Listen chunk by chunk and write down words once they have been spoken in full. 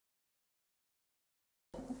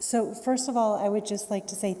So first of all, I would just like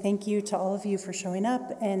to say thank you to all of you for showing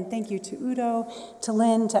up, and thank you to Udo, to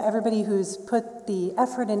Lynn, to everybody who's put the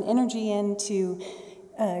effort and energy into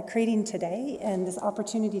creating today and this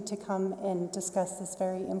opportunity to come and discuss this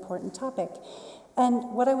very important topic. And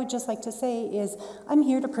what I would just like to say is I'm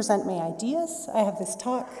here to present my ideas. I have this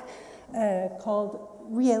talk called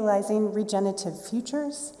Realizing Regenerative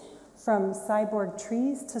Futures, From Cyborg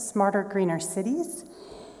Trees to Smarter, Greener Cities.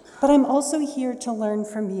 But I'm also here to learn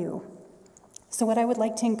from you. So what I would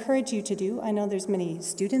like to encourage you to do, I know there's many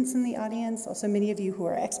students in the audience, also many of you who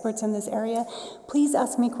are experts in this area, please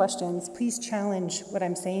ask me questions, please challenge what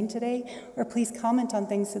I'm saying today, or please comment on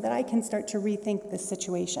things so that I can start to rethink this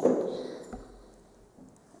situation.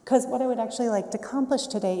 Because what I would actually like to accomplish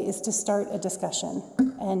today is to start a discussion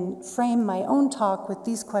and frame my own talk with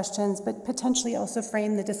these questions, but potentially also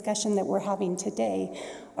frame the discussion that we're having today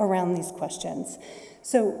around these questions.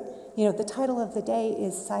 So, the title of the day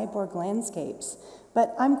is Cyborg Landscapes,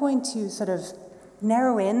 but I'm going to sort of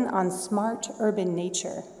narrow in on smart urban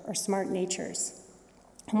nature, or smart natures.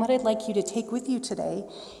 And what I'd like you to take with you today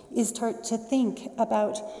is start to think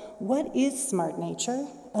about what is smart nature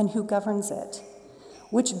and who governs it.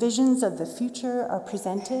 Which visions of the future are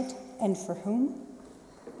presented and for whom?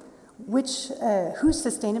 Whose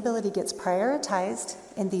sustainability gets prioritized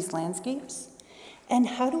in these landscapes? And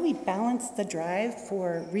how do we balance the drive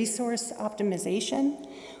for resource optimization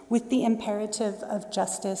with the imperative of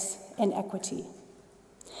justice and equity?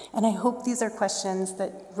 And I hope these are questions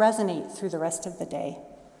that resonate through the rest of the day.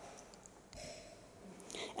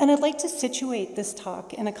 And I'd like to situate this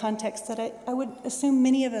talk in a context that I would assume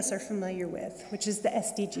many of us are familiar with, which is the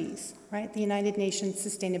SDGs, right? The United Nations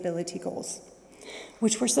Sustainability Goals,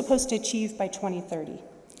 which we're supposed to achieve by 2030.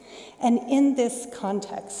 And in this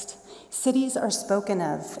context, cities are spoken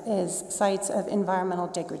of as sites of environmental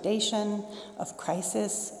degradation, of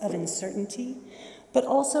crisis, of uncertainty, but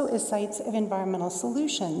also as sites of environmental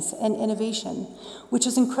solutions and innovation, which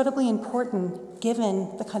is incredibly important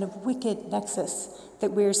given the kind of wicked nexus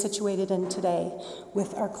that we're situated in today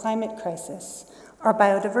with our climate crisis, our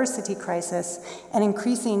biodiversity crisis, and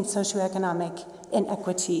increasing socioeconomic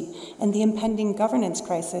inequity, and the impending governance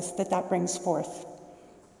crisis that brings forth.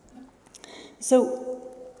 So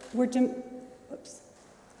here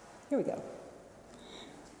we go.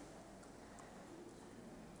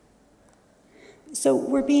 So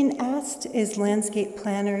we're being asked as landscape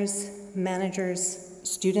planners, managers,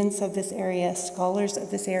 students of this area, scholars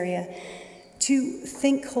of this area, to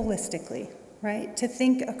think holistically, right? To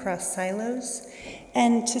think across silos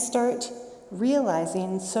and to start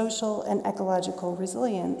realizing social and ecological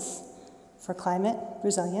resilience for climate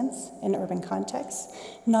resilience in urban contexts,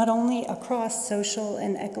 not only across social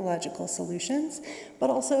and ecological solutions, but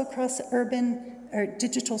also across urban or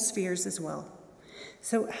digital spheres as well.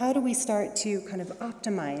 So how do we start to kind of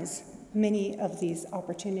optimize many of these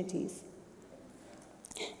opportunities?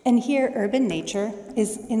 And here, urban nature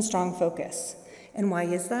is in strong focus. And why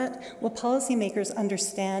is that? Well, policymakers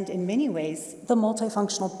understand in many ways the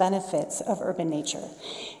multifunctional benefits of urban nature.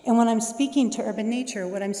 And when I'm speaking to urban nature,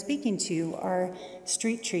 what I'm speaking to are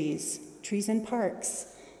street trees, trees in parks,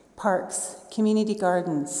 community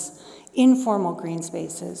gardens, informal green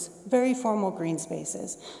spaces, very formal green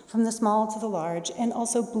spaces, from the small to the large, and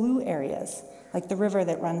also blue areas, like the river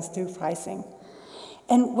that runs through Freising.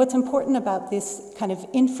 And what's important about this kind of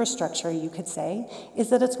infrastructure, you could say, is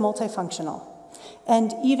that it's multifunctional.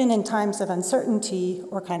 And even in times of uncertainty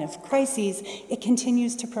or kind of crises, it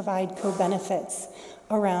continues to provide co-benefits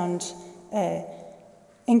around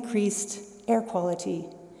increased air quality,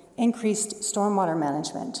 increased stormwater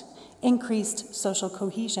management, increased social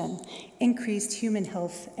cohesion, increased human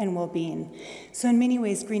health and well-being. So in many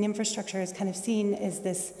ways, green infrastructure is kind of seen as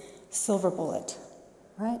this silver bullet,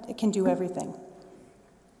 right? It can do everything.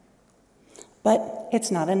 But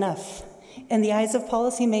it's not enough. In the eyes of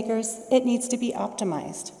policymakers, it needs to be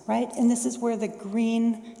optimized, right? And this is where the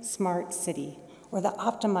green smart city, or the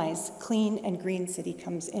optimized clean and green city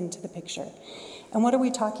comes into the picture. And what are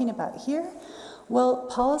we talking about here? Well,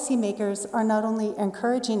 policymakers are not only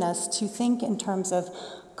encouraging us to think in terms of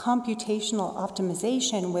computational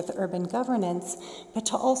optimization with urban governance, but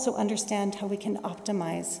to also understand how we can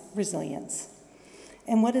optimize resilience.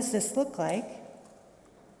 And what does this look like?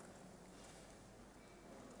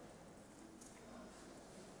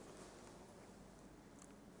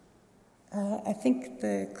 I think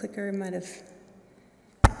the clicker might have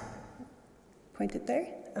pointed there.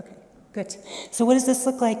 Okay, good. So what does this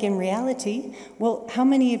look like in reality? Well, how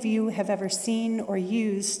many of you have ever seen or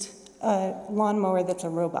used a lawnmower that's a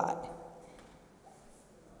robot?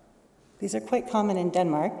 These are quite common in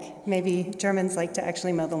Denmark. Maybe Germans like to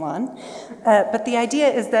actually mow the lawn. But the idea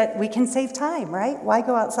is that we can save time, right? Why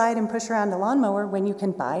go outside and push around a lawnmower when you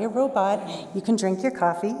can buy a robot, you can drink your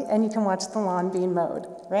coffee, and you can watch the lawn being mowed,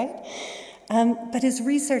 right? But as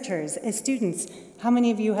researchers, as students, how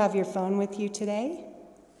many of you have your phone with you today?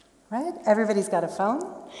 Right? Everybody's got a phone.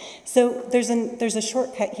 So there's a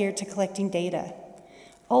shortcut here to collecting data.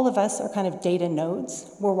 All of us are kind of data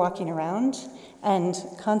nodes. We're walking around and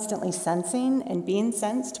constantly sensing and being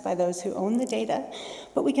sensed by those who own the data.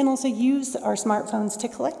 But we can also use our smartphones to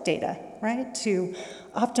collect data, right? To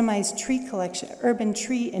optimize tree collection, urban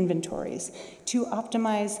tree inventories, to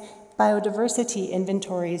optimize biodiversity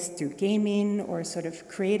inventories through gaming or sort of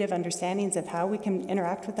creative understandings of how we can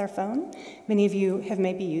interact with our phone. Many of you have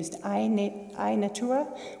maybe used iNatura.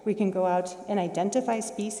 We can go out and identify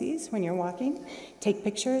species when you're walking, take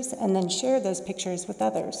pictures, and then share those pictures with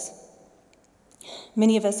others.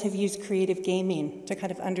 Many of us have used creative gaming to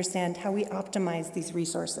kind of understand how we optimize these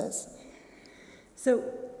resources. So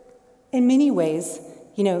in many ways,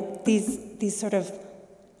 you know, these sort of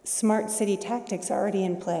smart city tactics are already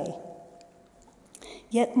in play.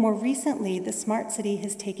 Yet more recently, the smart city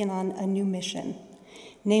has taken on a new mission,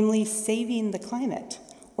 namely saving the climate,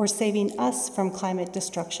 or saving us from climate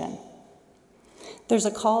destruction. There's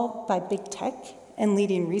a call by big tech and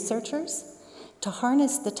leading researchers to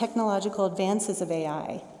harness the technological advances of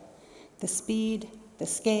AI, the speed, the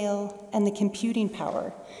scale, and the computing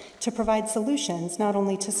power to provide solutions not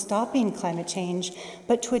only to stopping climate change,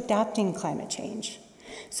 but to adapting climate change.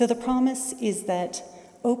 So the promise is that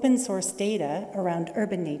open source data around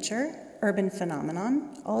urban nature, urban phenomenon,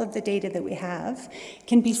 all of the data that we have,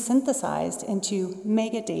 can be synthesized into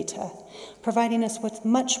megadata, providing us with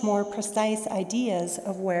much more precise ideas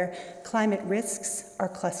of where climate risks are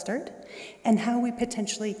clustered and how we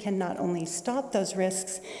potentially can not only stop those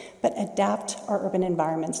risks, but adapt our urban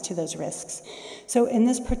environments to those risks. So in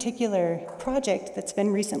this particular project that's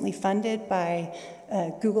been recently funded by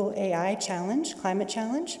Google AI Challenge, Climate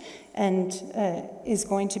Challenge, and is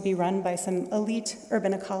going to be run by some elite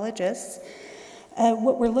urban ecologists,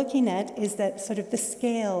 what we're looking at is that sort of the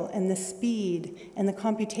scale and the speed and the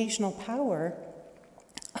computational power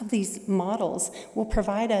of these models will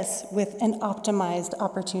provide us with an optimized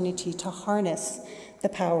opportunity to harness the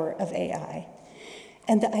power of AI.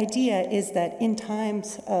 And the idea is that in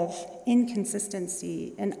times of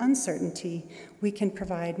inconsistency and uncertainty, we can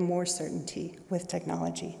provide more certainty with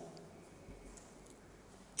technology.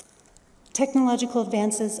 Technological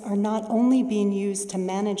advances are not only being used to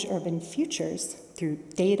manage urban futures through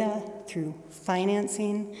data, through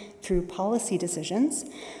financing, through policy decisions,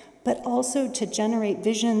 but also to generate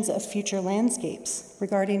visions of future landscapes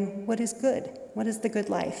regarding what is good, what is the good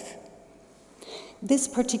life. This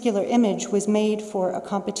particular image was made for a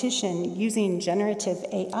competition using generative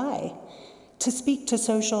AI to speak to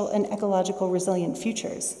social and ecological resilient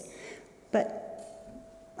futures. But,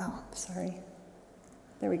 oh, sorry,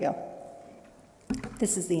 there we go.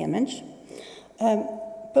 This is the image.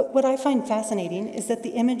 But what I find fascinating is that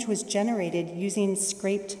the image was generated using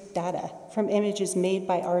scraped data from images made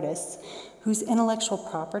by artists whose intellectual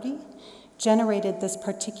property generated this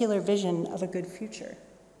particular vision of a good future.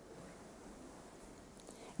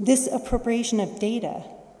 This appropriation of data,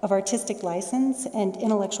 of artistic license and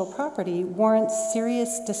intellectual property warrants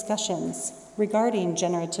serious discussions regarding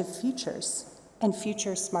generative futures and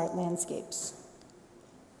future smart landscapes.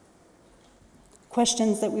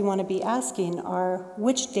 Questions that we want to be asking are,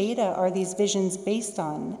 which data are these visions based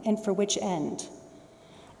on and for which end?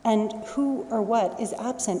 And who or what is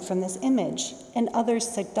absent from this image and other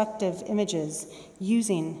seductive images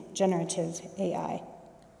using generative AI?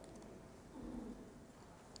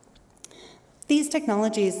 These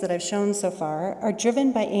technologies that I've shown so far are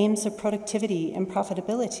driven by aims of productivity and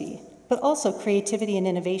profitability, but also creativity and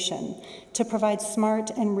innovation to provide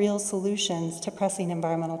smart and real solutions to pressing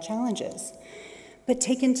environmental challenges. But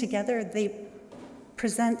taken together, they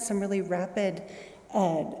present some really rapid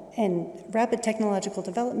technological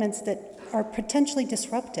developments that are potentially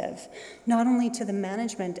disruptive, not only to the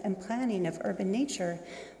management and planning of urban nature,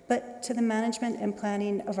 but to the management and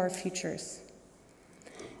planning of our futures.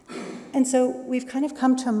 And so we've kind of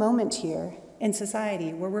come to a moment here in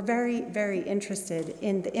society where we're very, very interested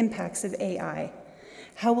in the impacts of AI.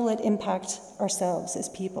 How will it impact ourselves as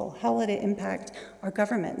people? How will it impact our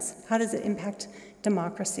governments? How does it impact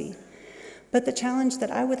democracy? But the challenge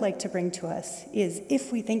that I would like to bring to us is,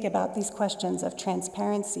 if we think about these questions of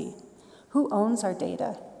transparency, who owns our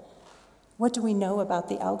data? What do we know about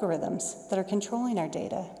the algorithms that are controlling our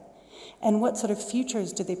data? And what sort of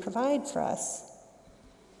futures do they provide for us?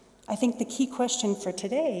 I think the key question for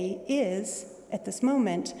today is, at this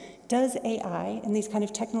moment, does AI and these kind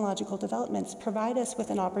of technological developments provide us with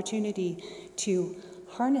an opportunity to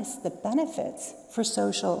harness the benefits for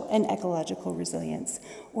social and ecological resilience,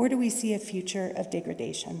 or do we see a future of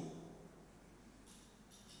degradation?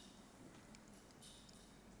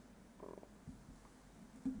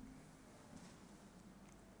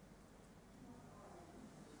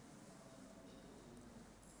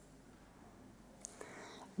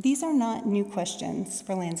 These are not new questions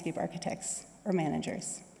for landscape architects or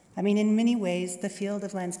managers. I mean, in many ways, the field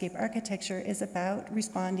of landscape architecture is about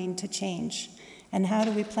responding to change, and how do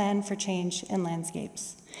we plan for change in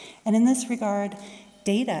landscapes? And in this regard,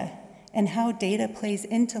 data and how data plays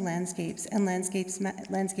into landscapes and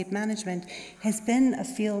landscape management has been a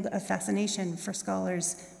field of fascination for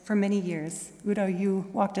scholars for many years. Udo, you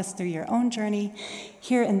walked us through your own journey.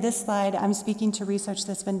 Here in this slide, I'm speaking to research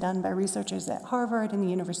that's been done by researchers at Harvard and the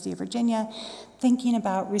University of Virginia, thinking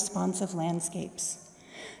about responsive landscapes,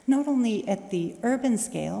 not only at the urban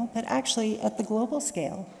scale, but actually at the global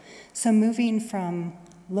scale. So moving from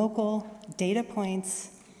local data points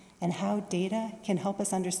and how data can help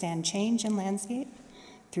us understand change in landscape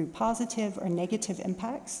through positive or negative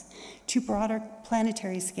impacts to broader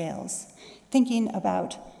planetary scales, thinking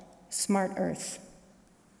about smart Earth.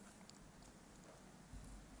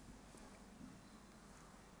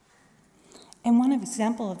 And one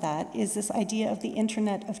example of that is this idea of the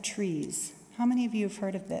Internet of Trees. How many of you have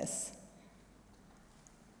heard of this?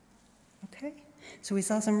 Okay. So we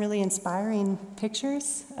saw some really inspiring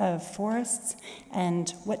pictures of forests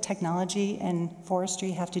and what technology and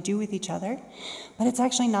forestry have to do with each other. But it's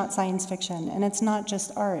actually not science fiction, and it's not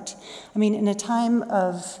just art. I mean, in a time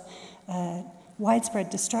of widespread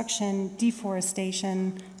destruction,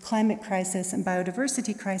 deforestation, climate crisis, and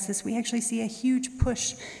biodiversity crisis, we actually see a huge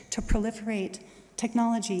push to proliferate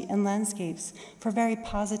technology and landscapes for very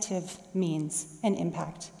positive means and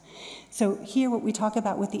impact. So here what we talk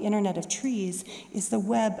about with the Internet of Trees is the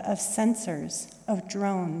web of sensors, of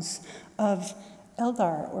drones, of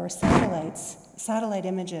LiDAR or satellite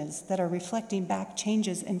images that are reflecting back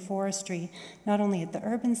changes in forestry, not only at the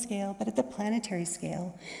urban scale, but at the planetary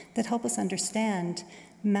scale, that help us understand,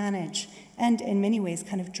 manage, and in many ways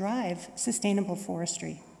kind of drive sustainable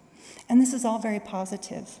forestry. And this is all very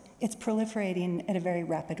positive. It's proliferating at a very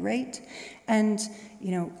rapid rate. And,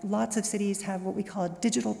 lots of cities have what we call a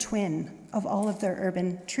digital twin of all of their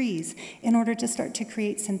urban trees in order to start to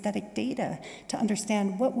create synthetic data to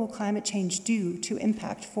understand what will climate change do to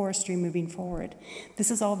impact forestry moving forward.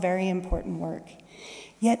 This is all very important work.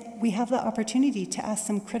 Yet we have the opportunity to ask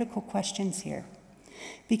some critical questions here.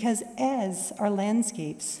 Because as our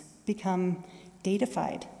landscapes become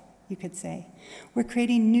datafied, you could say, we're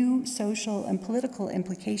creating new social and political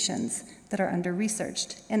implications that are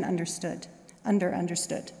under-researched and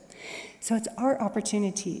under-understood. So it's our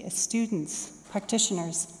opportunity as students,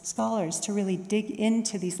 practitioners, scholars to really dig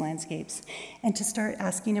into these landscapes and to start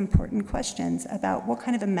asking important questions about what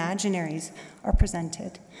kind of imaginaries are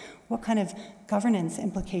presented, what kind of governance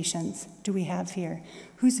implications do we have here,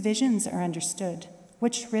 whose visions are understood,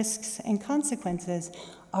 which risks and consequences,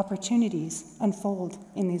 opportunities unfold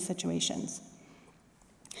in these situations.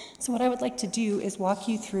 So what I would like to do is walk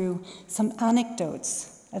you through some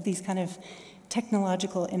anecdotes of these kind of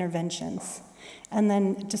technological interventions, and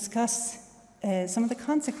then discuss some of the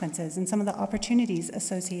consequences and some of the opportunities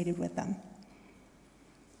associated with them.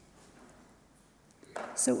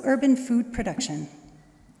 So urban food production.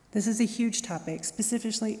 This is a huge topic,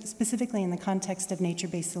 specifically in the context of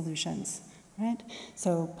nature-based solutions. Right?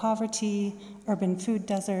 So poverty, urban food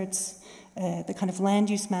deserts, the kind of land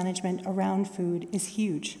use management around food is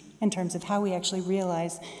huge in terms of how we actually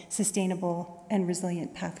realize sustainable and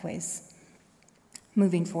resilient pathways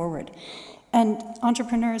moving forward. And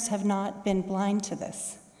entrepreneurs have not been blind to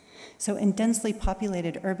this. So in densely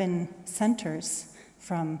populated urban centers,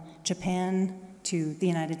 from Japan to the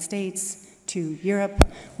United States to Europe,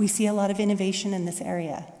 we see a lot of innovation in this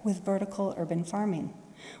area with vertical urban farming.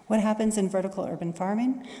 What happens in vertical urban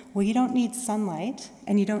farming? Well, you don't need sunlight,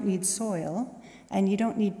 and you don't need soil, and you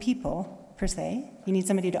don't need people, per se. You need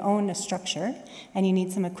somebody to own a structure, and you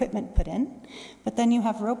need some equipment put in. But then you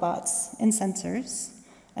have robots and sensors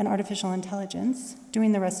and artificial intelligence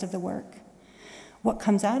doing the rest of the work. What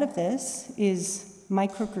comes out of this is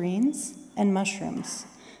microgreens and mushrooms.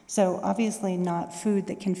 So obviously not food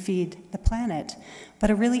that can feed the planet, but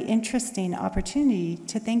a really interesting opportunity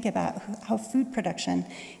to think about how food production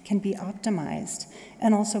can be optimized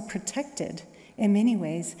and also protected in many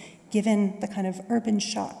ways, given the kind of urban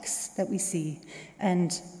shocks that we see.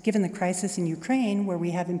 And given the crisis in Ukraine, where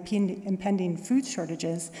we have impending food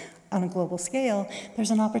shortages, on a global scale,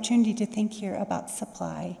 there's an opportunity to think here about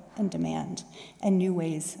supply and demand and new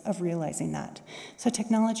ways of realizing that. So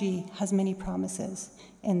technology has many promises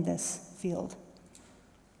in this field.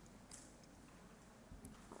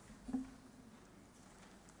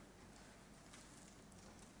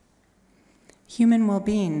 Human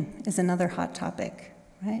well-being is another hot topic,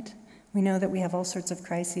 right? We know that we have all sorts of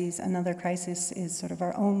crises. Another crisis is sort of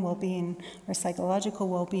our own well-being, our psychological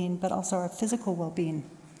well-being, but also our physical well-being.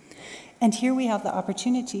 And here we have the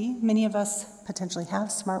opportunity, many of us potentially have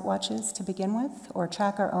smartwatches to begin with, or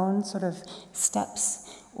track our own sort of steps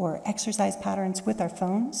or exercise patterns with our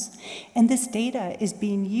phones. And this data is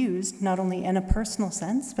being used not only in a personal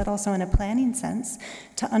sense, but also in a planning sense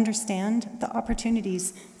to understand the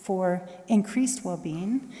opportunities for increased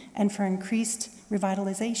well-being and for increased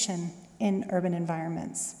revitalization in urban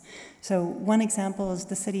environments. So one example is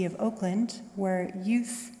the city of Oakland, where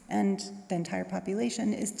youth and the entire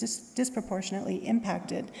population is disproportionately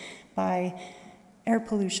impacted by air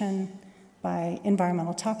pollution, by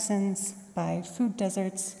environmental toxins, by food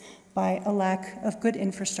deserts, by a lack of good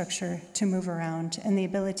infrastructure to move around and the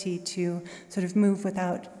ability to sort of move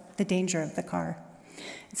without the danger of the car.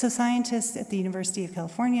 So scientists at the University of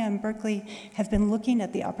California and Berkeley have been looking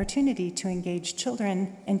at the opportunity to engage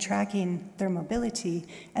children in tracking their mobility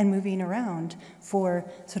and moving around for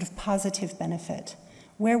sort of positive benefit.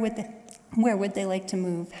 Where would they like to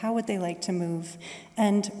move? How would they like to move?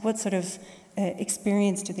 And what sort of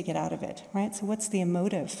experience do they get out of it, right? So what's the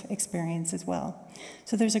emotive experience as well?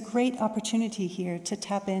 So there's a great opportunity here to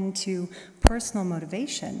tap into personal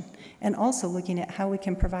motivation and also looking at how we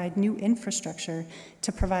can provide new infrastructure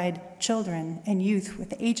to provide children and youth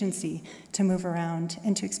with agency to move around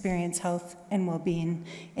and to experience health and well-being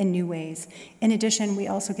in new ways. In addition, we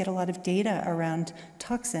also get a lot of data around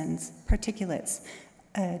toxins, particulates,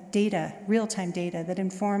 data, real-time data that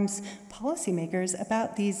informs policymakers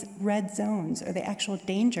about these red zones or the actual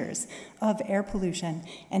dangers of air pollution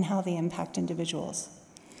and how they impact individuals.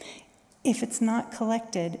 If it's not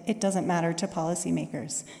collected, it doesn't matter to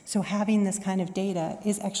policymakers. So having this kind of data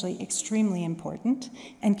is actually extremely important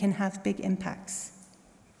and can have big impacts.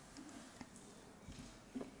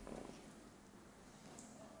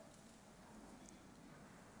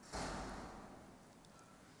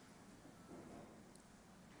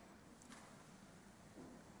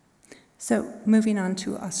 So moving on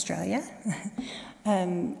to Australia,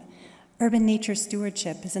 urban nature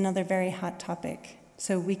stewardship is another very hot topic.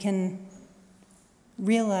 So we can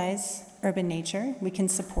realize urban nature, we can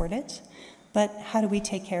support it, but how do we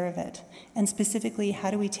take care of it? And specifically,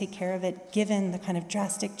 how do we take care of it given the kind of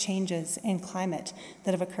drastic changes in climate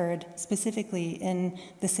that have occurred specifically in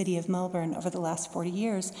the city of Melbourne over the last 40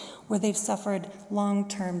 years, where they've suffered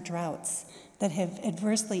long-term droughts that have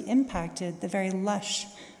adversely impacted the very lush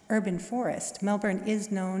urban forest. Melbourne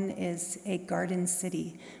is known as a garden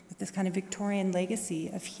city with this kind of Victorian legacy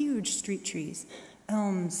of huge street trees,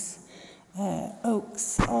 elms,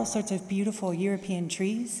 oaks, all sorts of beautiful European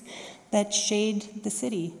trees that shade the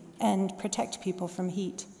city and protect people from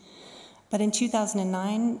heat. But in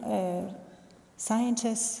 2009,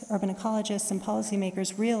 scientists, urban ecologists, and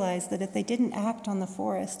policymakers realized that if they didn't act on the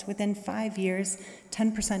forest, within 5 years,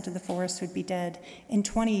 10% of the forest would be dead. In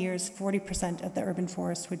 20 years, 40% of the urban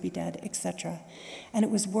forest would be dead, etc. And it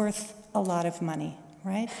was worth a lot of money,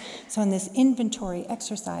 right? So in this inventory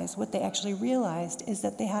exercise, what they actually realized is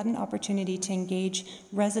that they had an opportunity to engage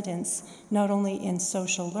residents not only in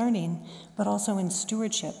social learning, but also in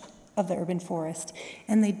stewardship of the urban forest.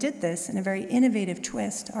 And they did this in a very innovative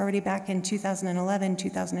twist already back in 2011,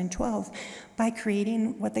 2012, by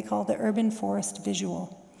creating what they call the urban forest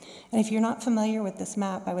visual. And if you're not familiar with this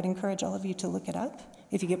map, I would encourage all of you to look it up.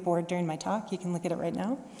 If you get bored during my talk, you can look at it right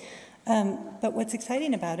now. But what's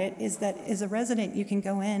exciting about it is that as a resident, you can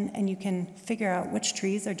go in and you can figure out which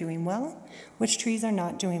trees are doing well, which trees are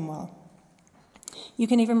not doing well. You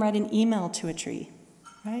can even write an email to a tree,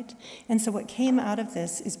 right? And so what came out of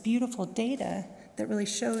this is beautiful data that really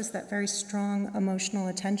shows that very strong emotional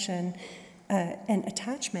attention and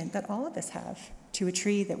attachment that all of us have to a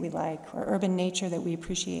tree that we like or urban nature that we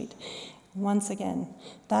appreciate. Once again,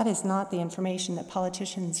 that is not the information that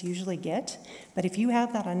politicians usually get, but if you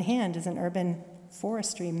have that on hand as an urban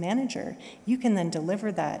forestry manager, you can then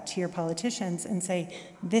deliver that to your politicians and say,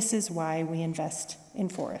 this is why we invest in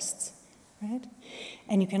forests, right?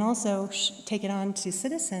 And you can also take it on to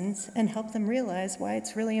citizens and help them realize why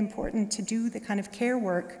it's really important to do the kind of care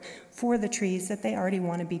work for the trees that they already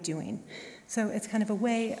want to be doing. So it's kind of a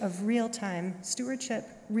way of real-time stewardship,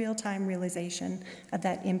 real-time realization of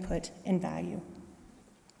that input and value.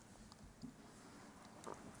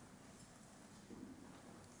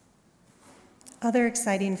 Other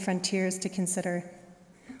exciting frontiers to consider.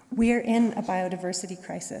 We are in a biodiversity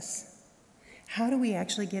crisis. How do we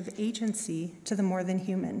actually give agency to the more than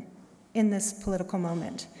human in this political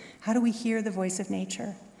moment? How do we hear the voice of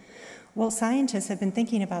nature? Well, scientists have been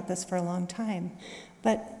thinking about this for a long time,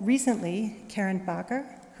 but recently, Karen Bakker,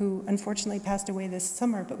 who unfortunately passed away this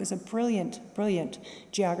summer, but was a brilliant, brilliant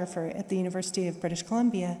geographer at the University of British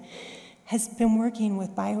Columbia, has been working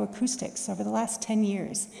with bioacoustics over the last 10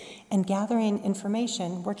 years and gathering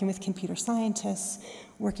information, working with computer scientists,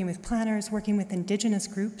 working with planners, working with indigenous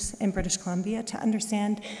groups in British Columbia to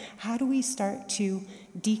understand how do we start to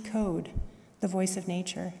decode the voice of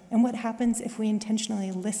nature and what happens if we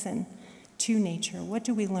intentionally listen to nature. What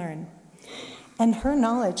do we learn? And her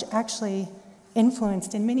knowledge actually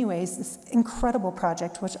influenced in many ways this incredible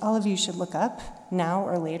project, which all of you should look up now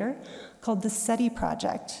or later, called the SETI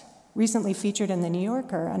Project, recently featured in the New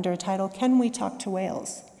Yorker under a title, Can We Talk to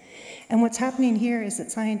Whales? And what's happening here is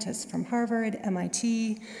that scientists from Harvard,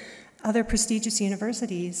 MIT, other prestigious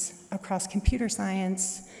universities across computer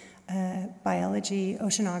science, biology,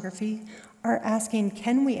 oceanography, are asking,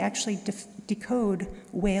 can we actually decode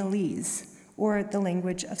whalese, or the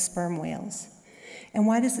language of sperm whales? And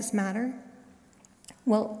why does this matter?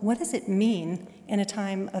 Well, what does it mean in a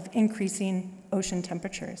time of increasing ocean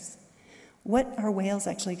temperatures? What are whales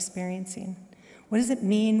actually experiencing? What does it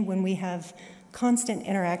mean when we have constant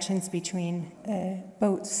interactions between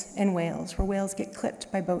boats and whales, where whales get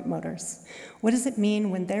clipped by boat motors? What does it mean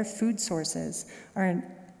when their food sources are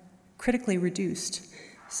critically reduced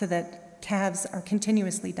so that calves are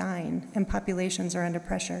continuously dying and populations are under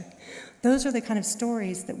pressure? Those are the kind of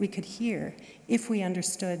stories that we could hear if we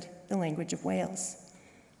understood the language of whales.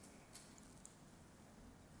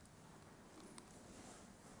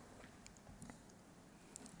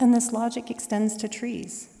 And this logic extends to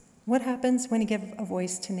trees. What happens when you give a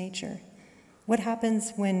voice to nature? What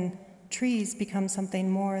happens when trees become something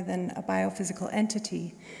more than a biophysical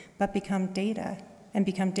entity, but become data, and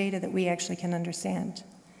become data that we actually can understand?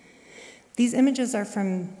 These images are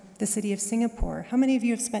from the city of Singapore. How many of you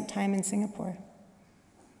have spent time in Singapore?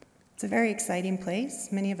 It's a very exciting place.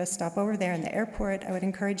 Many of us stop over there in the airport. I would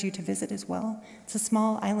encourage you to visit as well. It's a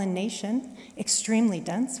small island nation, extremely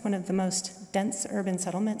dense, one of the most dense urban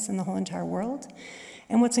settlements in the whole entire world.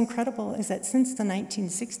 And what's incredible is that since the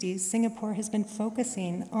 1960s, Singapore has been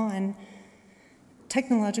focusing on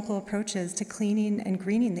technological approaches to cleaning and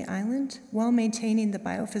greening the island while maintaining the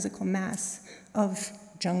biophysical mass of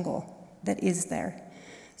jungle that is there.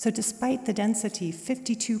 So despite the density,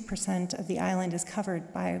 52% of the island is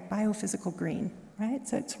covered by biophysical green, right?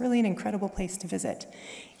 So it's really an incredible place to visit.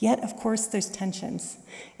 Yet, of course, there's tensions.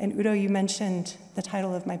 And Udo, you mentioned the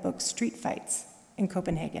title of my book, Street Fights in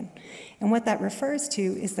Copenhagen. And what that refers to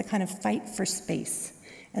is the kind of fight for space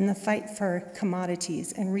and the fight for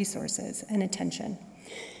commodities and resources and attention.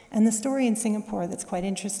 And the story in Singapore that's quite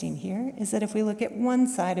interesting here is that if we look at one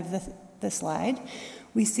side of the slide,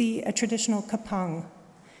 we see a traditional kapang.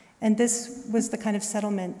 And this was the kind of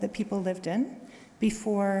settlement that people lived in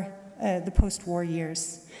before the post-war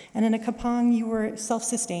years. And in a kapang, you were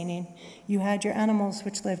self-sustaining. You had your animals,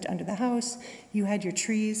 which lived under the house. You had your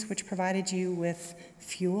trees, which provided you with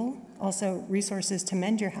fuel, also resources to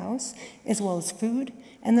mend your house, as well as food.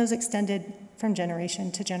 And those extended from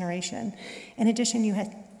generation to generation. In addition, you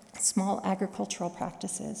had small agricultural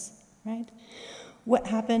practices, right? What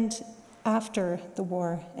happened after the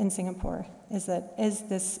war in Singapore is that as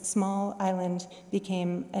this small island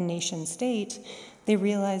became a nation state, they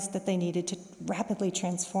realized that they needed to rapidly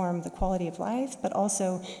transform the quality of life, but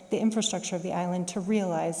also the infrastructure of the island to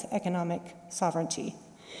realize economic sovereignty.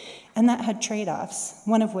 And that had trade-offs,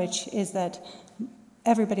 one of which is that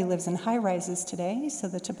everybody lives in high-rises today, so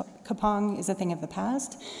the kapang is a thing of the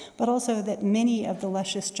past, but also that many of the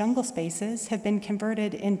luscious jungle spaces have been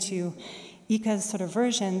converted into Ika's sort of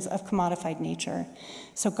versions of commodified nature.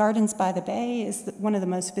 So Gardens by the Bay is one of the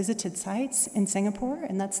most visited sites in Singapore,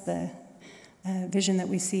 and that's the vision that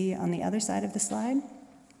we see on the other side of the slide.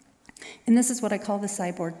 And this is what I call the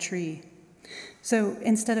cyborg tree. So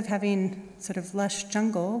instead of having sort of lush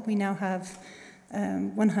jungle, we now have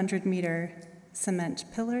 100-meter cement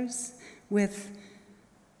pillars with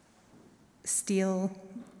steel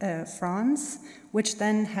fronds, which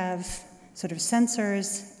then have sort of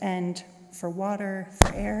sensors and for water,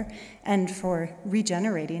 for air, and for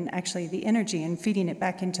regenerating actually the energy and feeding it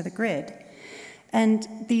back into the grid. And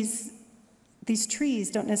these trees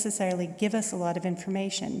don't necessarily give us a lot of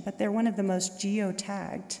information, but they're one of the most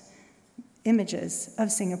geotagged images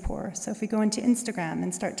of Singapore. So if we go into Instagram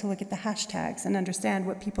and start to look at the hashtags and understand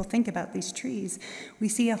what people think about these trees, we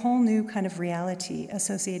see a whole new kind of reality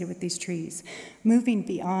associated with these trees, moving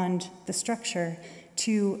beyond the structure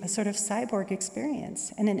to a sort of cyborg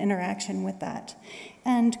experience and an interaction with that.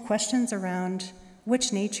 And questions around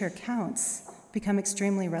which nature counts become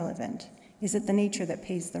extremely relevant. Is it the nature that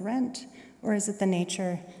pays the rent, or is it the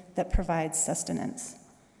nature that provides sustenance?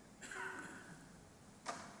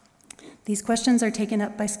 These questions are taken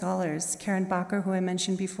up by scholars, Karen Bacher, who I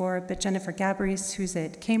mentioned before, but Jennifer Gabrice, who's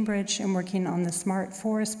at Cambridge and working on the Smart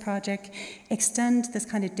Forest Project, extend this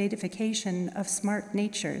kind of datification of smart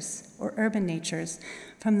natures or urban natures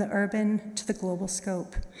from the urban to the global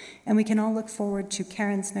scope. And we can all look forward to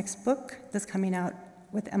Karen's next book that's coming out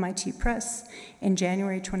with MIT Press in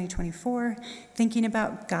January 2024, thinking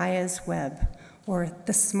about Gaia's Web, or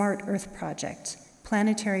the Smart Earth Project,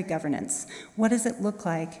 planetary governance. What does it look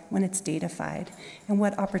like when it's datafied? And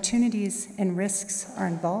what opportunities and risks are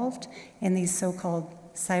involved in these so-called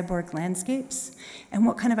cyborg landscapes? And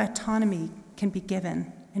what kind of autonomy can be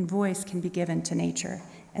given and voice can be given to nature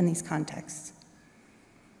in these contexts?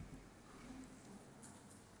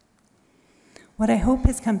 What I hope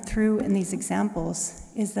has come through in these examples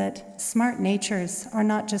is that smart natures are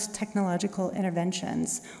not just technological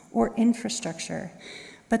interventions or infrastructure,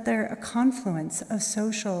 but they're a confluence of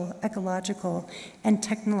social, ecological, and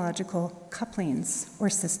technological couplings or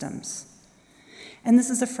systems. And this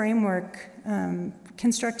is a framework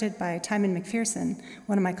constructed by Timon McPherson,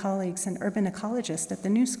 one of my colleagues, an urban ecologist at the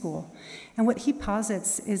New School. And what he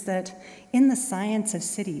posits is that in the science of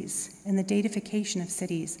cities, in the datification of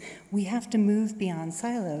cities, we have to move beyond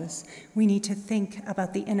silos. We need to think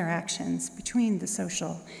about the interactions between the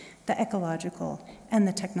social, the ecological, and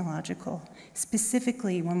the technological,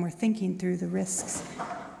 specifically when we're thinking through the risks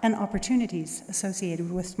and opportunities associated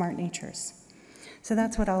with smart natures. So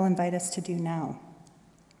that's what I'll invite us to do now.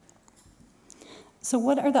 So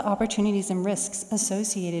what are the opportunities and risks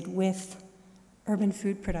associated with urban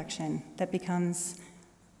food production that becomes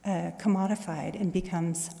commodified and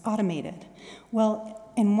becomes automated? Well,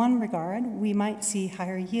 in one regard, we might see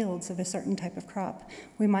higher yields of a certain type of crop.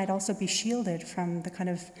 We might also be shielded from the kind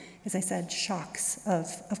of, as I said, shocks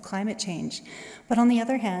of climate change. But on the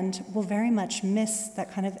other hand, we'll very much miss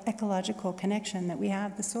that kind of ecological connection that we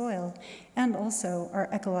have, the soil, and also our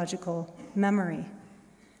ecological memory.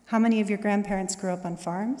 How many of your grandparents grew up on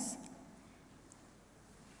farms?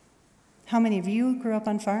 How many of you grew up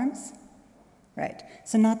on farms? Right,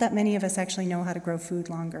 so not that many of us actually know how to grow food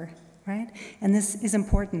longer, right? And this is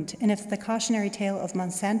important. And if the cautionary tale of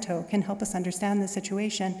Monsanto can help us understand the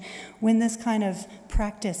situation, when this kind of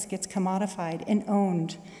practice gets commodified and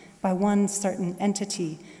owned by one certain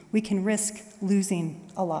entity, we can risk losing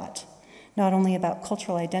a lot, not only about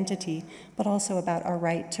cultural identity, but also about our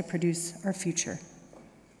right to produce our future.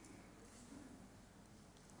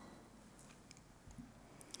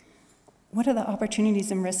 What are the opportunities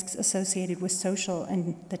and risks associated with social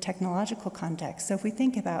and the technological context? So if we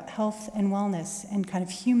think about health and wellness and kind of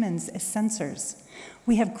humans as sensors,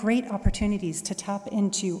 we have great opportunities to tap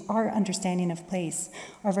into our understanding of place,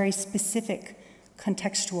 our very specific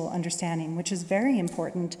contextual understanding, which is very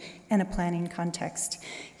important in a planning context.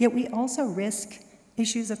 Yet we also risk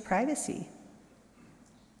issues of privacy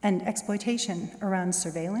and exploitation around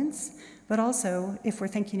surveillance, but also if we're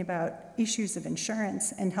thinking about issues of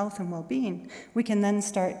insurance and health and well-being, we can then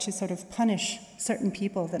start to sort of punish certain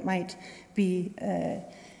people that might be,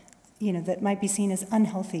 that might be seen as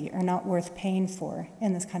unhealthy or not worth paying for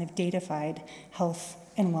in this kind of datafied health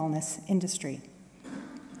and wellness industry.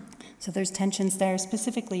 So there's tensions there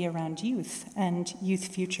specifically around youth and youth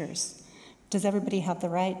futures. Does everybody have the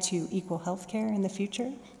right to equal health care in the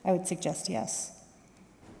future? I would suggest yes.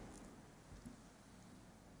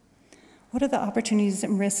 What are the opportunities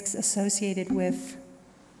and risks associated with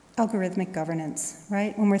algorithmic governance,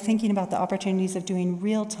 right? When we're thinking about the opportunities of doing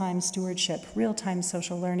real-time stewardship, real-time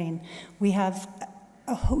social learning, we have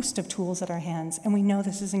a host of tools at our hands, and we know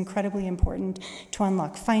this is incredibly important to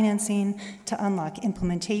unlock financing, to unlock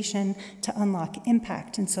implementation, to unlock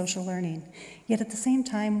impact in social learning. Yet at the same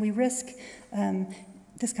time, we risk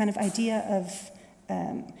this kind of idea of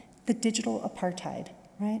the digital apartheid,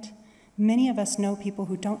 right? Many of us know people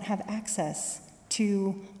who don't have access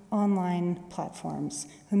to online platforms,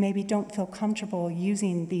 who maybe don't feel comfortable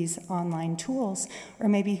using these online tools, or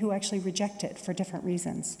maybe who actually reject it for different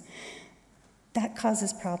reasons. That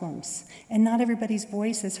causes problems, and not everybody's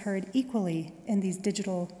voice is heard equally in these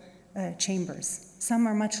digital chambers. Some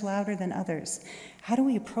are much louder than others. How do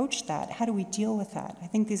we approach that? How do we deal with that? I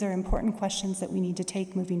think these are important questions that we need to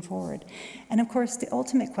take moving forward. And of course, the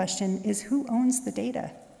ultimate question is who owns the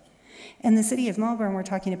data? In the city of Melbourne, we're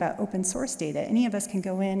talking about open source data. Any of us can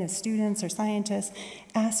go in as students or scientists,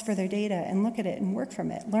 ask for their data and look at it and work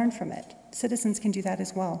from it, learn from it. Citizens can do that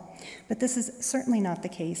as well. But this is certainly not the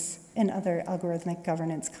case in other algorithmic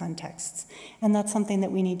governance contexts. And that's something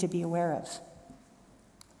that we need to be aware of.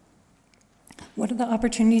 What are the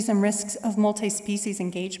opportunities and risks of multi-species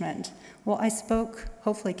engagement? Well, I spoke,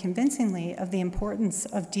 hopefully convincingly, of the importance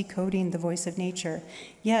of decoding the voice of nature.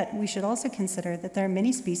 Yet, we should also consider that there are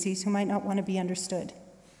many species who might not want to be understood.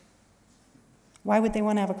 Why would they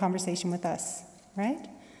want to have a conversation with us, right?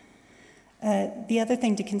 The other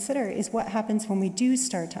thing to consider is what happens when we do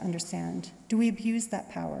start to understand. Do we abuse that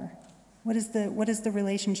power? What is the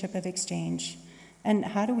relationship of exchange? And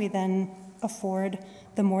how do we then afford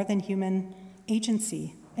the more than human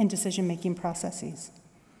agency in decision-making processes?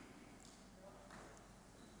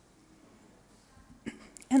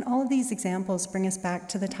 And all of these examples bring us back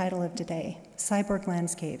to the title of today, Cyborg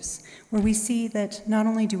Landscapes, where we see that not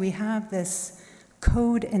only do we have this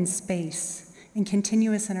code in space and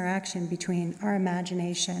continuous interaction between our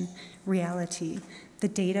imagination, reality, the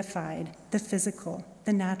datafied, the physical,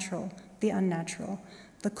 the natural, the unnatural,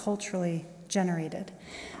 the culturally generated,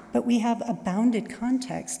 but we have a bounded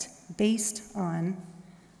context based on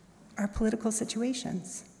our political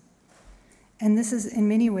situations. And this is, in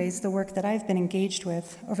many ways, the work that I've been engaged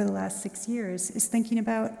with over the last 6 years, is thinking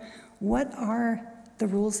about what are the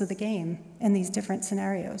rules of the game in these different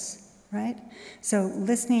scenarios, right? So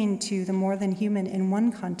listening to the more than human in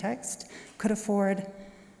one context could afford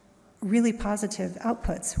really positive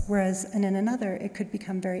outputs, whereas in another, it could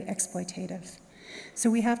become very exploitative. So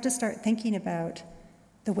we have to start thinking about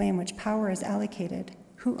the way in which power is allocated,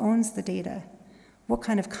 who owns the data, what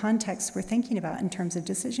kind of context we're thinking about in terms of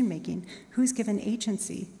decision making, who's given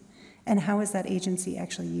agency, and how is that agency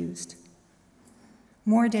actually used.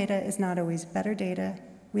 More data is not always better data.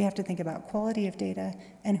 We have to think about quality of data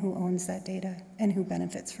and who owns that data and who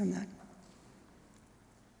benefits from that.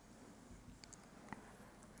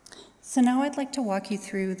 So now I'd like to walk you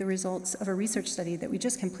through the results of a research study that we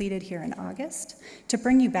just completed here in August to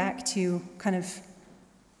bring you back to kind of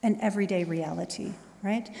an everyday reality,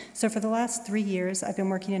 right? So for the last 3 years, I've been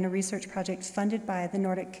working in a research project funded by the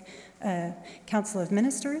Nordic Council of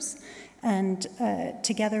Ministers, and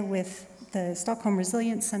together with the Stockholm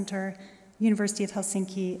Resilience Center, University of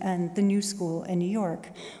Helsinki, and the New School in New York,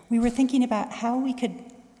 we were thinking about how we could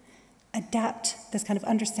adapt this kind of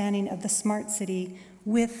understanding of the smart city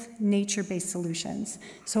with nature-based solutions.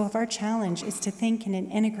 So if our challenge is to think in an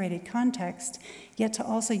integrated context, yet to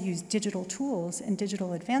also use digital tools and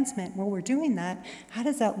digital advancement, while we're doing that, how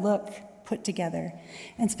does that look put together?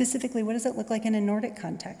 And specifically, what does it look like in a Nordic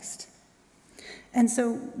context? And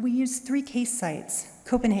so we used 3 case sites.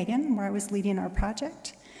 Copenhagen, where I was leading our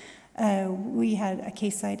project. We had a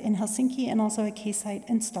case site in Helsinki and also a case site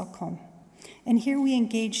in Stockholm. And here we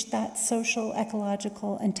engaged that social,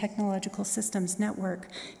 ecological, and technological systems network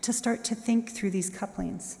to start to think through these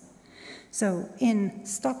couplings. So in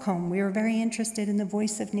Stockholm, we were very interested in the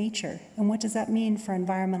voice of nature, and what does that mean for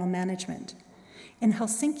environmental management? In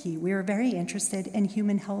Helsinki, we were very interested in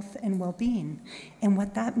human health and well-being, and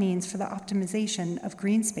what that means for the optimization of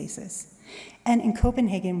green spaces. And in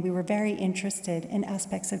Copenhagen, we were very interested in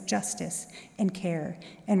aspects of justice and care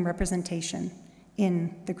and representation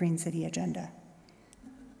in the Green City agenda.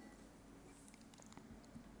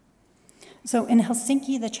 So in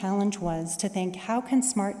Helsinki, the challenge was to think, how can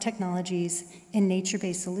smart technologies and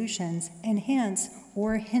nature-based solutions enhance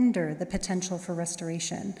or hinder the potential for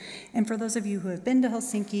restoration? And for those of you who have been to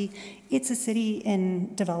Helsinki, it's a city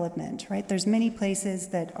in development, right? There's many places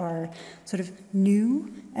that are sort of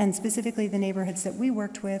new, and specifically the neighborhoods that we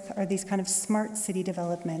worked with are these kind of smart city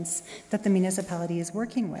developments that the municipality is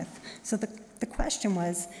working with. So the question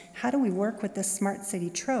was, how do we work with this smart city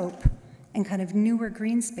trope and kind of newer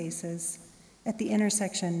green spaces at the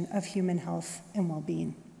intersection of human health and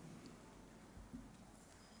well-being?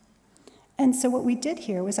 And so what we did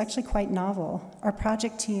here was actually quite novel. Our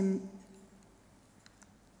project team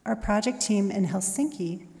in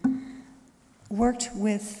Helsinki worked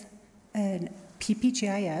with a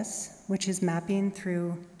PPGIS, which is mapping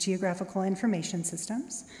through geographical information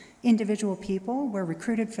systems. Individual people were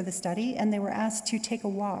recruited for the study, and they were asked to take a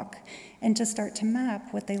walk and to start to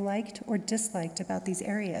map what they liked or disliked about these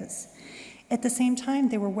areas. At the same time,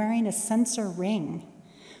 they were wearing a sensor ring,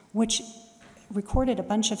 which recorded a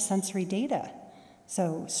bunch of sensory data.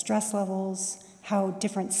 So stress levels, how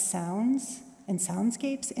different sounds and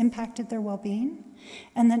soundscapes impacted their well-being.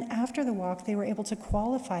 And then after the walk, they were able to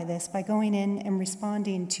qualify this by going in and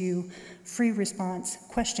responding to free response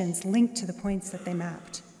questions linked to the points that they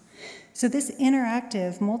mapped. So this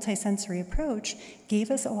interactive multisensory approach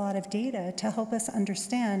gave us a lot of data to help us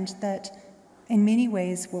understand that in many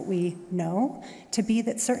ways what we know to be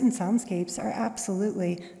that certain soundscapes are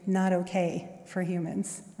absolutely not okay for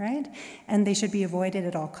humans, right? And they should be avoided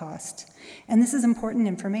at all costs. And this is important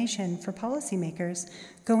information for policymakers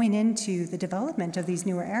going into the development of these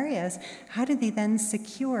newer areas. How do they then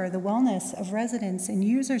secure the wellness of residents and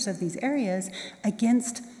users of these areas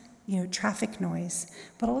against traffic noise,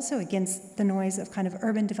 but also against the noise of kind of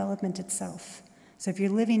urban development itself? So if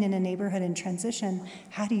you're living in a neighborhood in transition,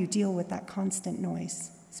 how do you deal with that constant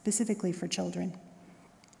noise, specifically for children?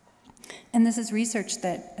 And this is research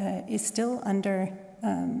that is still under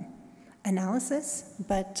analysis,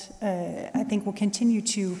 but I think will continue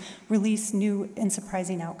to release new and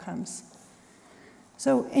surprising outcomes.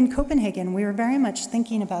 So in Copenhagen, we were very much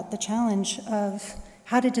thinking about the challenge of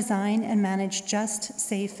how to design and manage just,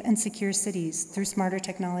 safe, and secure cities through smarter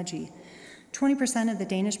technology. 20% of the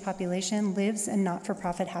Danish population lives in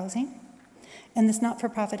not-for-profit housing, and this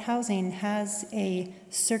not-for-profit housing has a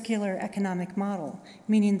circular economic model,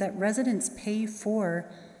 meaning that residents pay for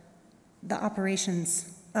the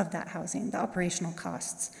operations of that housing, the operational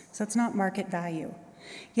costs. So it's not market value.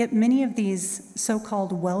 Yet many of these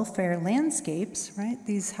so-called welfare landscapes, right,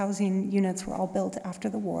 these housing units were all built after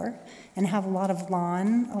the war and have a lot of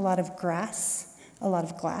lawn, a lot of grass, a lot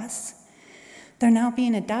of glass. They're now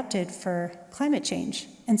being adapted for climate change.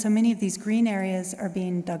 And so many of these green areas are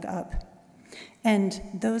being dug up. And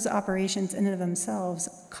those operations in and of themselves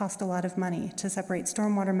cost a lot of money to separate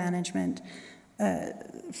stormwater management,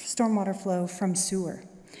 stormwater flow from sewer.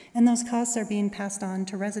 And those costs are being passed on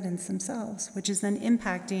to residents themselves, which is then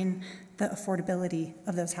impacting the affordability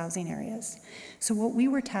of those housing areas. So what we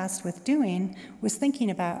were tasked with doing was thinking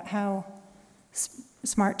about how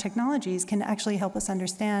smart technologies can actually help us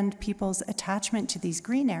understand people's attachment to these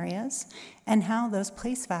green areas and how those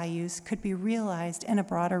place values could be realized in a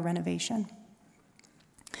broader renovation.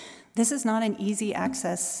 This is not an easy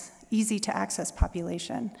to access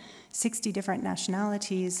population. 60 different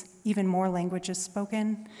nationalities, even more languages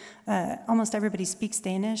spoken. Almost everybody speaks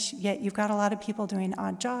Danish, yet you've got a lot of people doing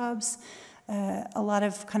odd jobs, a lot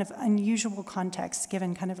of kind of unusual contexts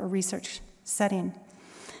given kind of a research setting.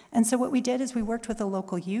 And so what we did is we worked with a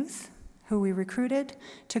local youth who we recruited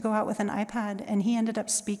to go out with an iPad, and he ended up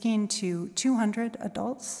speaking to 200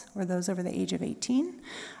 adults, or those over the age of 18,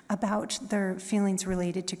 about their feelings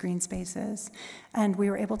related to green spaces. And we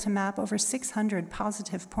were able to map over 600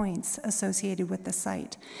 positive points associated with the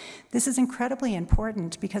site. This is incredibly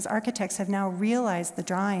important because architects have now realized the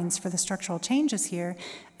drawings for the structural changes here,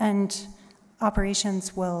 and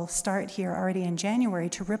operations will start here already in January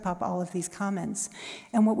to rip up all of these comments.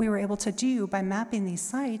 And what we were able to do by mapping these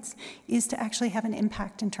sites is to actually have an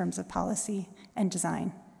impact in terms of policy and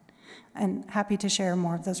design. And happy to share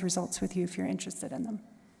more of those results with you if you're interested in them.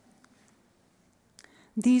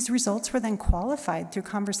 These results were then qualified through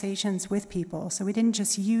conversations with people. So we didn't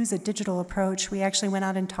just use a digital approach, we actually went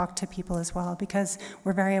out and talked to people as well, because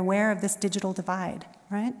we're very aware of this digital divide,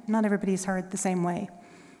 right? Not everybody's heard the same way.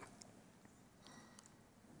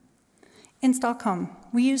 In Stockholm,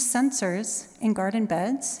 we use sensors in garden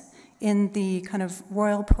beds in the kind of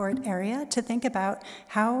Royal Port area to think about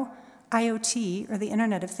how IoT, or the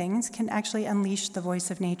Internet of Things, can actually unleash the voice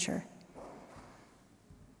of nature.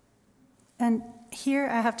 And here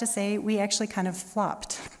I have to say we actually kind of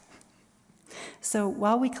flopped. So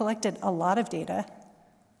while we collected a lot of data,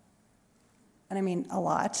 and I mean a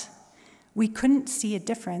lot, we couldn't see a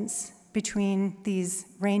difference between these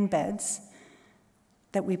rain beds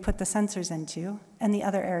that we put the sensors into and the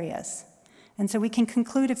other areas. And so we can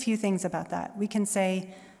conclude a few things about that. We can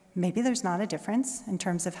say maybe there's not a difference in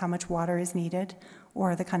terms of how much water is needed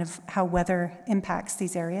or the kind of how weather impacts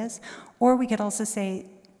these areas. Or we could also say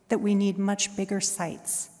that we need much bigger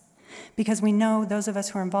sites, because we know, those of us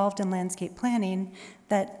who are involved in landscape planning,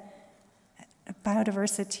 that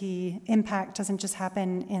biodiversity impact doesn't just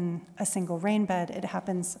happen in a single rain bed, it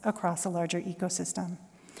happens across a larger ecosystem.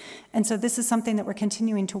 And so this is something that we're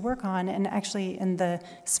continuing to work on, and actually in the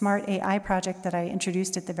Smart AI project that I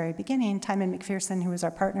introduced at the very beginning, Timon McPherson, who is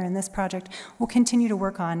our partner in this project, will continue to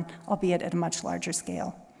work on, albeit at a much larger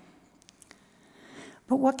scale.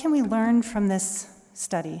 But what can we learn from this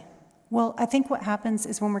study? Well, I think what happens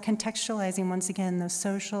is when we're contextualizing, once again, those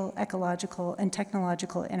social, ecological, and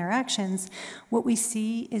technological interactions, what we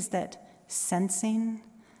see is that sensing,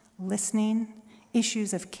 listening,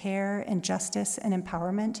 issues of care and justice and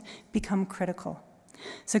empowerment become critical.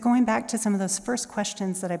 So going back to some of those first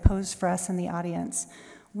questions that I posed for us in the audience,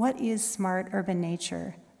 what is smart urban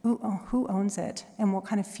nature? Who owns it? And what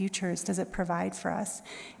kind of futures does it provide for us?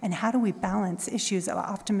 And how do we balance issues of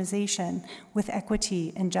optimization with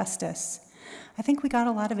equity and justice? I think we got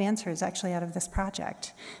a lot of answers actually out of this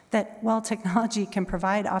project, that while technology can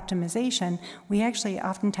provide optimization, we actually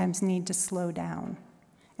oftentimes need to slow down.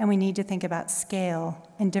 And we need to think about scale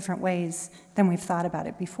in different ways than we've thought about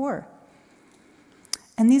it before.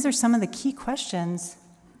 And these are some of the key questions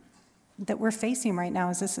that we're facing right now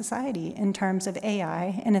as a society in terms of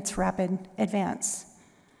AI and its rapid advance.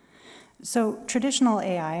 So traditional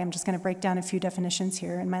AI, I'm just going to break down a few definitions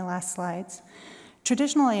here in my last slides.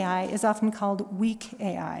 Traditional AI is often called weak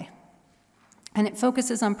AI, and it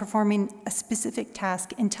focuses on performing a specific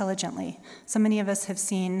task intelligently. So many of us have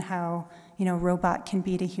seen how, a robot can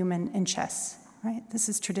beat a human in chess, right? This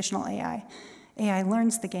is traditional AI. AI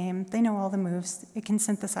learns the game, they know all the moves, it can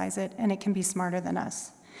synthesize it, and it can be smarter than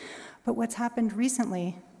us. But what's happened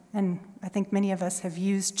recently, and I think many of us have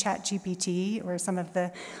used ChatGPT or some of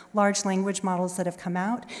the large language models that have come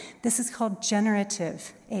out, this is called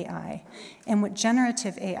generative AI. And what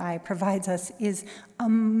generative AI provides us is a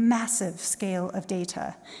massive scale of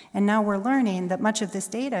data. And now we're learning that much of this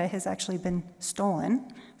data has actually been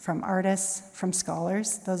stolen from artists, from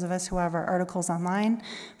scholars, those of us who have our articles online,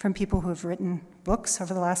 from people who have written books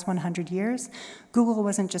over the last 100 years. Google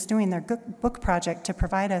wasn't just doing their book project to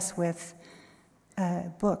provide us with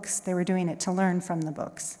books. They were doing it to learn from the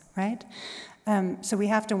books, right? So we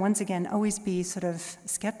have to, once again, always be sort of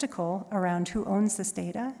skeptical around who owns this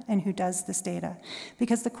data and who does this data.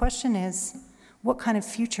 Because the question is, what kind of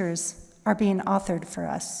futures are being authored for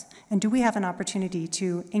us? And do we have an opportunity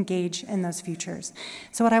to engage in those futures?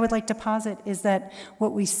 So what I would like to posit is that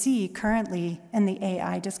what we see currently in the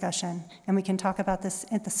AI discussion, and we can talk about this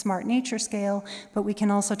at the smart nature scale, but we can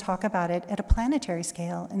also talk about it at a planetary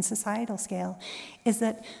scale and societal scale, is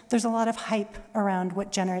that there's a lot of hype around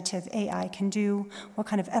what generative AI can do, what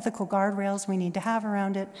kind of ethical guardrails we need to have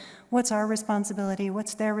around it, what's our responsibility,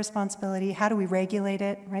 what's their responsibility, how do we regulate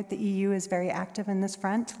it, right? The EU is very active in this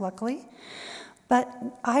front, luckily. But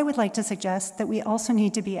I would like to suggest that we also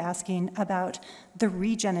need to be asking about the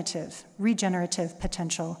regenerative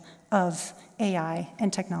potential of AI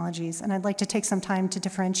and technologies, and I'd like to take some time to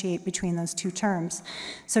differentiate between those two terms.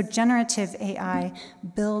 So generative AI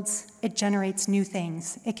it generates new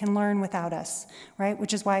things. It can learn without us, right?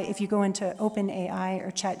 Which is why if you go into OpenAI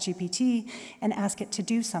or ChatGPT and ask it to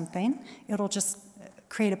do something, it'll just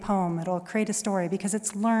create a poem, it'll create a story, because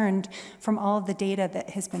it's learned from all of the data that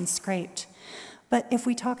has been scraped. But if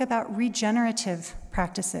we talk about regenerative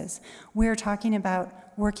practices, we're talking about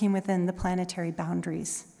working within the planetary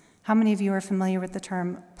boundaries. How many of you are familiar with the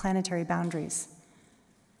term planetary boundaries?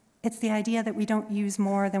 It's the idea that we don't use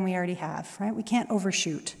more than we already have, right? We can't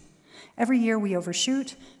overshoot. Every year we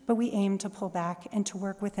overshoot, but we aim to pull back and to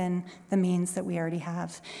work within the means that we already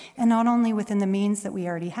have. And not only within the means that we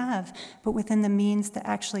already have, but within the means that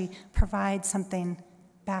actually provide something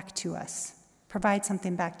back to us. Provide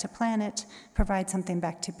something back to planet, provide something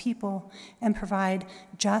back to people, and provide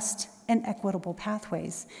just and equitable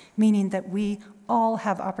pathways, meaning that we all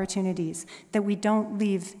have opportunities, that we don't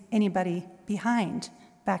leave anybody behind,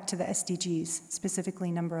 back to the SDGs, specifically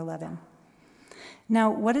number 11. Now,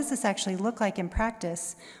 what does this actually look like in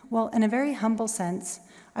practice? Well, in a very humble sense,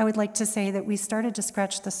 I would like to say that we started to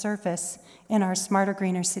scratch the surface in our Smarter,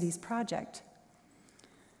 Greener Cities project.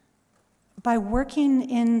 By working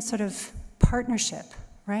in sort of partnership,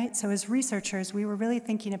 right? So as researchers, we were really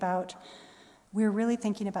thinking about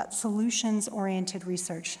solutions-oriented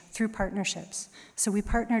research through partnerships. So we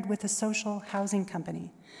partnered with a social housing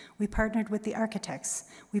company. We partnered with the architects.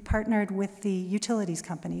 We partnered with the utilities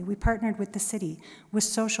company. We partnered with the city, with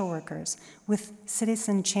social workers, with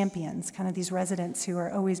citizen champions, kind of these residents who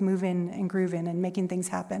are always moving and grooving and making things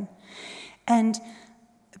happen. And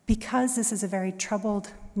because this is a very troubled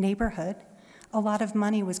neighborhood, a lot of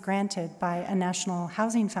money was granted by a national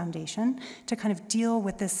housing foundation to kind of deal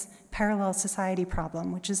with this parallel society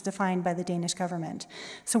problem, which is defined by the Danish government.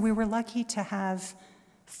 So we were lucky to have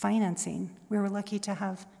financing. We were lucky to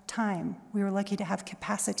have time. We were lucky to have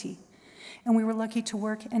capacity. And we were lucky to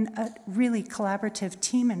work in a really collaborative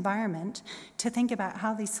team environment to think about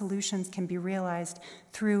how these solutions can be realized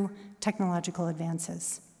through technological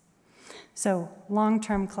advances. So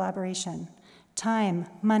long-term collaboration, time,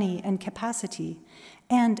 money, and capacity.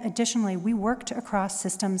 And additionally, we worked across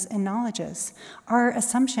systems and knowledges. Our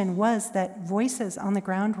assumption was that voices on the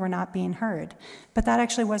ground were not being heard, but that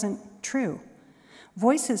actually wasn't true.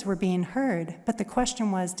 Voices were being heard, but the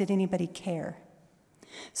question was, did anybody care?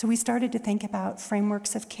 So we started to think about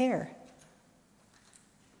frameworks of care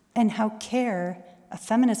and how care, a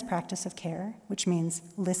feminist practice of care, which means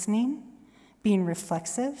listening, being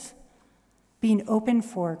reflexive, being open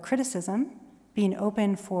for criticism, being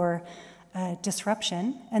open for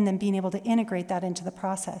disruption, and then being able to integrate that into the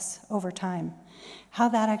process over time. How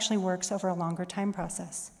that actually works over a longer time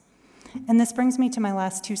process. And this brings me to my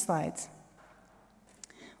last 2 slides.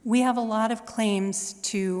 We have a lot of claims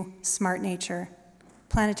to smart nature,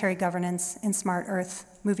 planetary governance, and smart Earth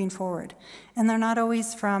moving forward. And they're not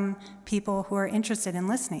always from people who are interested in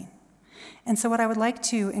listening. And so what I would like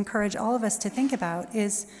to encourage all of us to think about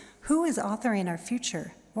is, who is authoring our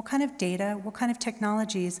future? What kind of data, what kind of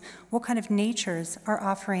technologies, what kind of natures are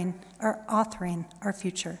authoring our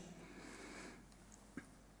future?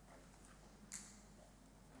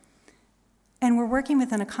 And we're working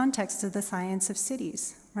within a context of the science of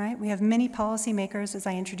cities, right? We have many policymakers, as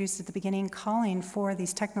I introduced at the beginning, calling for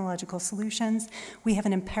these technological solutions. We have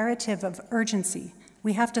an imperative of urgency.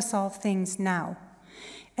 We have to solve things now.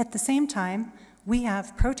 At the same time, we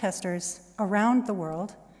have protesters around the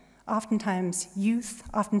world, oftentimes youth,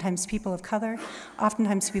 oftentimes people of color,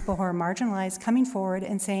 oftentimes people who are marginalized, coming forward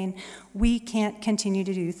and saying, we can't continue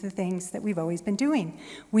to do the things that we've always been doing.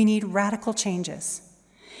 We need radical changes.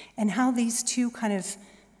 And how these two kind of,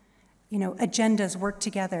 agendas work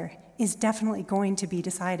together is definitely going to be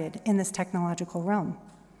decided in this technological realm.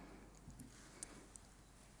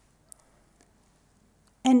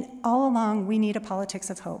 And all along, we need a politics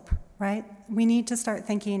of hope, right? We need to start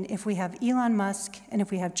thinking, if we have Elon Musk and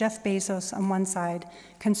if we have Jeff Bezos on one side,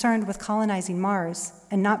 concerned with colonizing Mars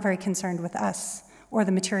and not very concerned with us or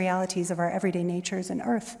the materialities of our everyday natures and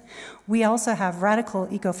Earth, we also have radical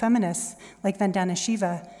ecofeminists like Vandana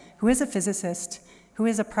Shiva, who is a physicist, who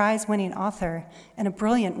is a prize-winning author, and a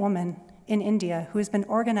brilliant woman in India who has been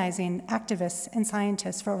organizing activists and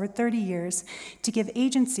scientists for over 30 years to give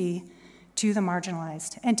agency to the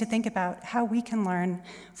marginalized, and to think about how we can learn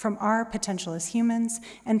from our potential as humans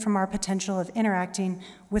and from our potential of interacting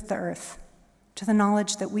with the Earth, to the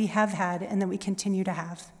knowledge that we have had and that we continue to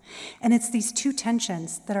have. And it's these two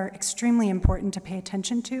tensions that are extremely important to pay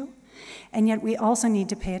attention to, and yet we also need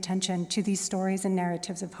to pay attention to these stories and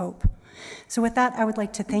narratives of hope. So with that, I would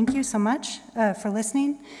like to thank you so much for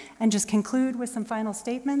listening, and just conclude with some final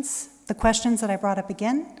statements. The questions that I brought up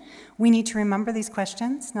again, we need to remember these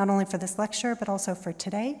questions, not only for this lecture, but also for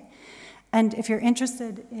today. And if you're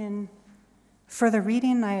interested in further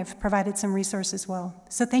reading, I have provided some resources as well.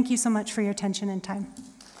 So thank you so much for your attention and time.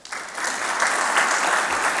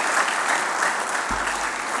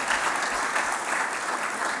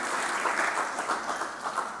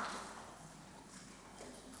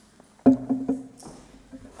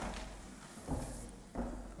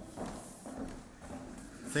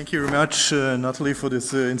 Thank you very much, Natalie, for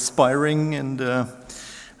this inspiring and,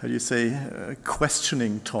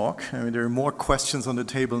 questioning talk. I mean, there are more questions on the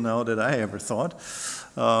table now than I ever thought.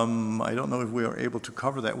 I don't know if we are able to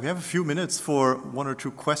cover that. We have a few minutes for 1 or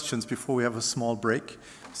 2 questions before we have a small break.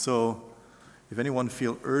 So if anyone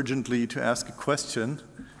feels urgently to ask a question,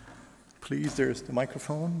 please, there's the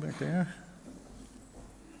microphone back there.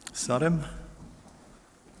 Sadem?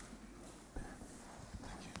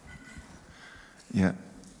 Yeah.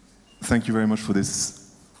 Thank you very much for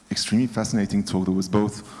this extremely fascinating talk that was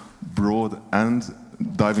both broad and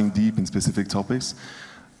diving deep in specific topics.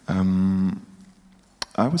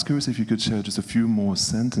 I was curious if you could share just a few more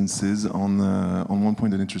sentences on one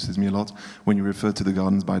point that interests me a lot, when you referred to the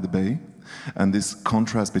gardens by the bay, and this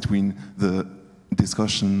contrast between the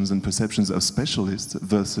discussions and perceptions of specialists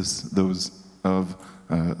versus those of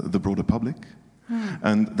the broader public.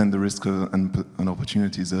 And then the risk and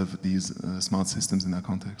opportunities of these smart systems in that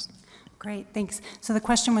context. Great, thanks. So the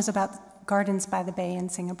question was about gardens by the bay in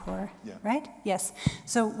Singapore, right? Yes.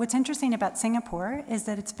 So what's interesting about Singapore is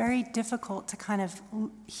that it's very difficult to kind of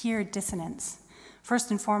hear dissonance.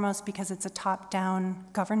 First and foremost, because it's a top-down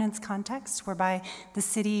governance context whereby the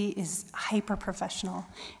city is hyper-professional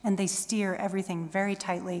and they steer everything very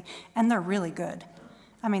tightly, and they're really good.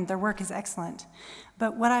 I mean, their work is excellent.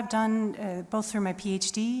 But what I've done, both through my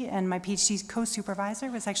PhD and my PhD's co-supervisor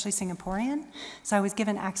was actually Singaporean, so I was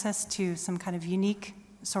given access to some kind of unique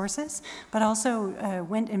sources, but also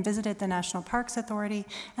went and visited the National Parks Authority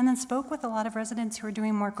and then spoke with a lot of residents who are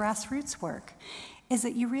doing more grassroots work, is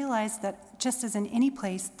that you realize that just as in any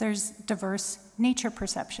place, there's diverse nature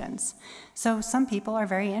perceptions. So some people are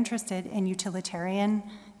very interested in utilitarian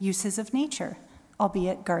uses of nature,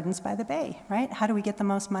 albeit gardens by the bay, right? How do we get the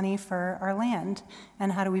most money for our land?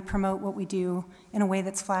 And how do we promote what we do in a way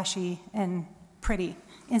that's flashy and pretty,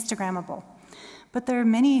 Instagrammable. But there are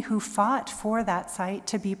many who fought for that site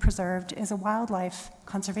to be preserved as a wildlife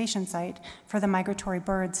conservation site for the migratory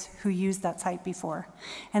birds who used that site before.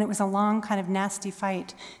 And it was a long, kind of nasty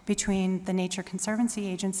fight between the Nature Conservancy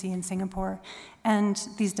Agency in Singapore and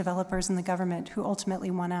these developers and the government who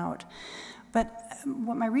ultimately won out. But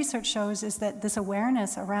what my research shows is that this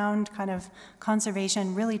awareness around kind of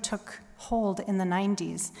conservation really took hold in the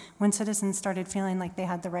 90s when citizens started feeling like they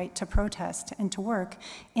had the right to protest and to work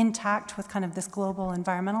intact with kind of this global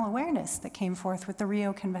environmental awareness that came forth with the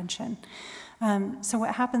Rio Convention. So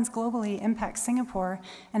what happens globally impacts Singapore,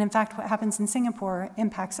 and in fact what happens in Singapore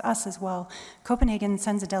impacts us as well. Copenhagen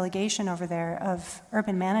sends a delegation over there of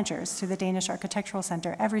urban managers to the Danish Architectural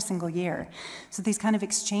Center every single year. So these kind of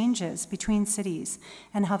exchanges between cities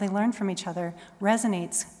and how they learn from each other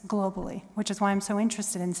resonates globally, which is why I'm so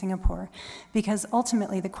interested in Singapore. Because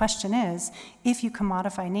ultimately the question is, if you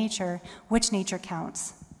commodify nature, which nature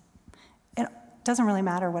counts? It doesn't really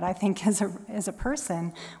matter what I think as a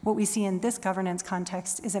person. What we see in this governance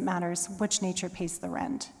context is it matters which nature pays the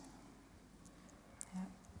rent. Yeah.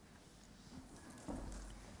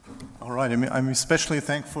 All right, I'm especially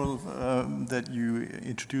thankful that you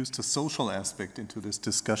introduced a social aspect into this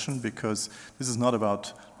discussion, because this is not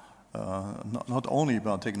about not only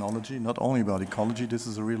about technology, not only about ecology. This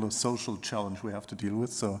is a real social challenge we have to deal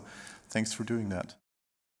with, so thanks for doing that.